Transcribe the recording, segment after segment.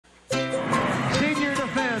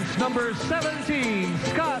number 17,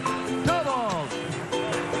 Scott Tobolt.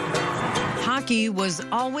 Hockey was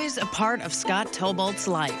always a part of Scott Tobolt's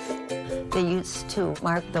life. They used to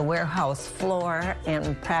mark the warehouse floor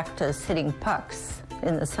and practice hitting pucks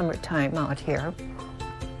in the summertime out here.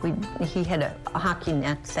 He had a hockey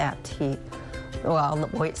net that all the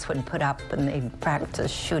boys would put up, and they'd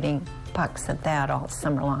practice shooting pucks at that all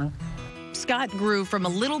summer long. Scott grew from a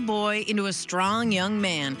little boy into a strong young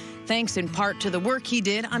man, thanks in part to the work he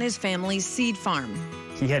did on his family's seed farm.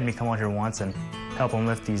 He had me come out here once and help him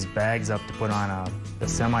lift these bags up to put on a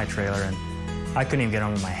semi-trailer, and I couldn't even get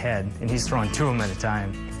them in my head, and he's throwing 2 of them at a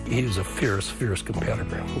time. He was a fierce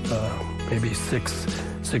competitor, maybe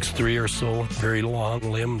 6'3" or so, very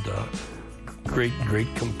long-limbed,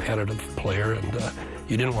 great competitive player, and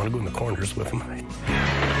you didn't want to go in the corners with him.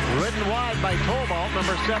 Ridden wide by Tobolt,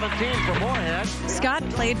 number 17 for Moorhead. Scott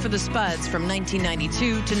played for the Spuds from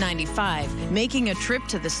 1992 to 95, making a trip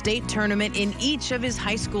to the state tournament in each of his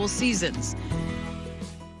high school seasons.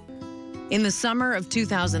 In the summer of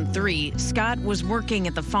 2003, Scott was working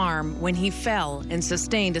at the farm when he fell and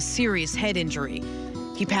sustained a serious head injury.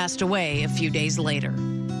 He passed away a few days later.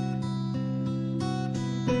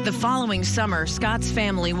 The following summer, Scott's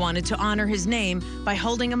family wanted to honor his name by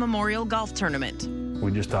holding a memorial golf tournament.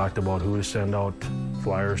 We just talked about who to send out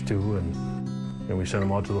flyers to, and we sent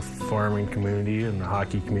them out to the farming community and the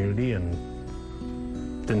hockey community, and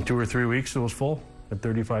within 2 or 3 weeks it was full at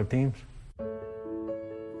 35 teams.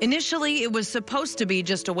 Initially, it was supposed to be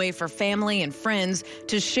just a way for family and friends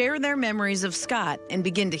to share their memories of Scott and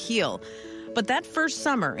begin to heal. But that first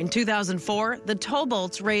summer in 2004, the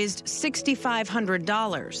Tobolts raised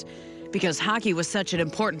 $6,500. Because hockey was such an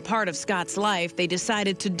important part of Scott's life, they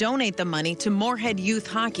decided to donate the money to Moorhead Youth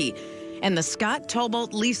Hockey, and the Scott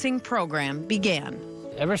Tobolt leasing program began.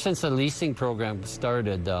 Ever since the leasing program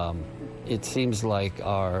started, it seems like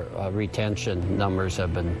our retention numbers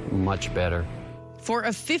have been much better. For a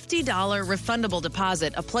 $50 refundable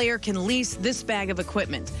deposit, a player can lease this bag of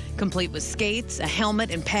equipment, complete with skates, a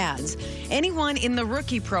helmet, and pads. Anyone in the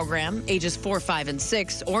rookie program, ages 4, 5, and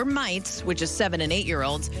 6, or mites, which is 7 and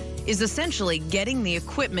 8-year-olds, is essentially getting the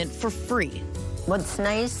equipment for free. What's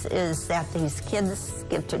nice is that these kids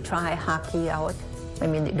get to try hockey out. I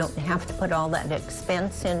mean, they don't have to put all that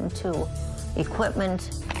expense into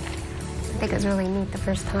equipment. I think it was really neat the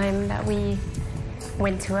first time that we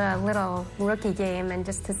went to a little rookie game, and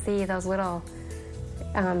just to see those little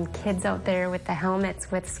kids out there with the helmets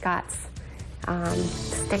with Scott's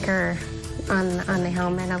sticker on the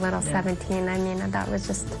helmet, a little 17. I mean, that was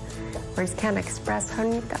just, words can't express how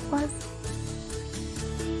neat that was.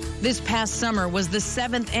 This past summer was the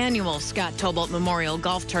 7th annual Scott Tobolt Memorial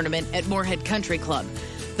Golf Tournament at Moorhead Country Club.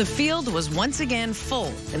 The field was once again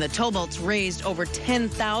full, and the Tobolts raised over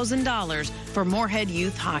 $10,000 for Moorhead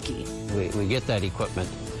Youth Hockey. We get that equipment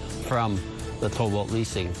from the Tobolt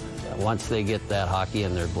leasing. Once they get that hockey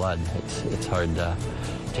in their blood, it's hard to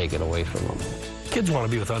take it away from them. Kids want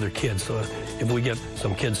to be with other kids, so if we get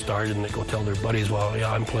some kids started and they go tell their buddies, well,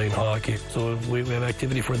 yeah, I'm playing hockey. So we have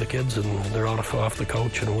activity for the kids, and they're off the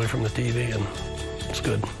couch and away from the TV, and it's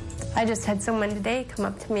good. I just had someone today come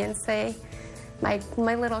up to me and say, my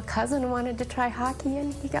little cousin wanted to try hockey,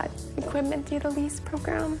 and he got equipment through the lease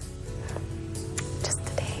program. Just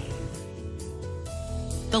today.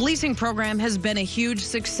 The leasing program has been a huge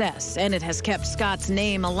success, and it has kept Scott's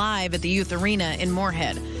name alive at the youth arena in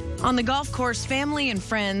Moorhead. On the golf course, family and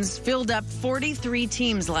friends filled up 43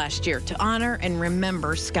 teams last year to honor and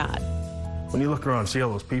remember Scott. When you look around and see all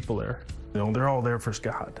those people there, they're all there for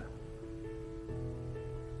Scott.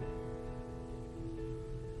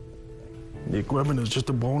 The equipment is just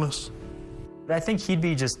a bonus. I think he'd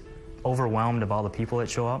be just overwhelmed of all the people that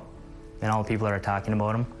show up and all the people that are talking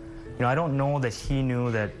about him. I don't know that he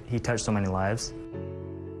knew that he touched so many lives.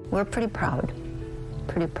 We're pretty proud,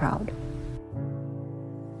 pretty proud.